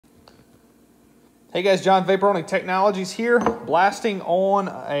Hey guys, John, Vapor Technologies here, blasting on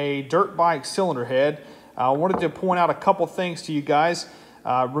a dirt bike cylinder head. I wanted to point out a couple things to you guys.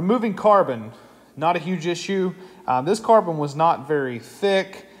 Removing carbon, not a huge issue. This carbon was not very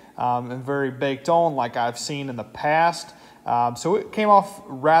thick and very baked on like I've seen in the past. So it came off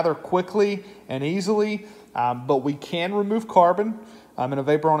rather quickly and easily, but we can remove carbon in a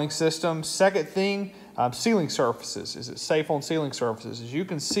vapor system. Second thing, sealing surfaces. Is it safe on sealing surfaces? As you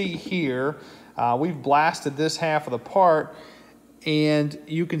can see here, we've blasted this half of the part and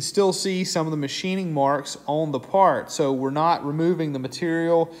you can still see some of the machining marks on the part. So we're not removing the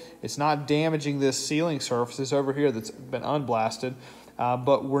material. It's not damaging this sealing surfaces over here that's been unblasted,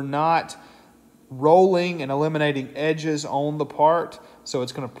 but we're not rolling and eliminating edges on the part. So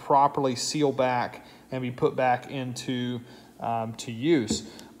it's going to properly seal back and be put back into to use.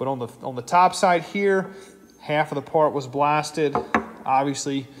 But on the top side here, half of the part was blasted.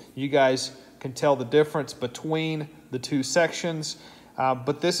 Obviously, you guys can tell the difference between the two sections,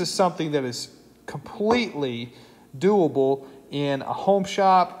 but this is something that is completely doable in a home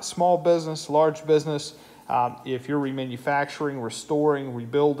shop, small business, large business. If you're remanufacturing, restoring,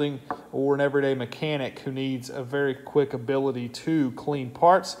 rebuilding, or an everyday mechanic who needs a very quick ability to clean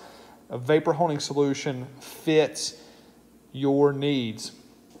parts, a vapor honing solution fits your needs.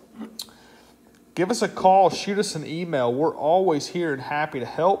 Give us a call, shoot us an email. We're always here and happy to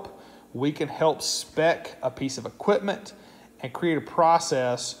help. We can help spec a piece of equipment and create a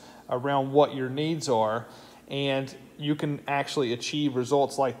process around what your needs are, and you can actually achieve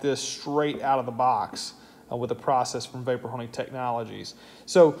results like this straight out of the box with a process from Vapor Honing Technologies.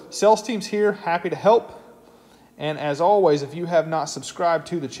 So sales team's here, happy to help. And as always, if you have not subscribed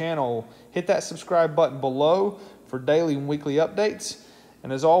to the channel, hit that subscribe button below for daily and weekly updates.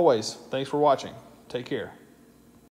 And as always, thanks for watching. Take care.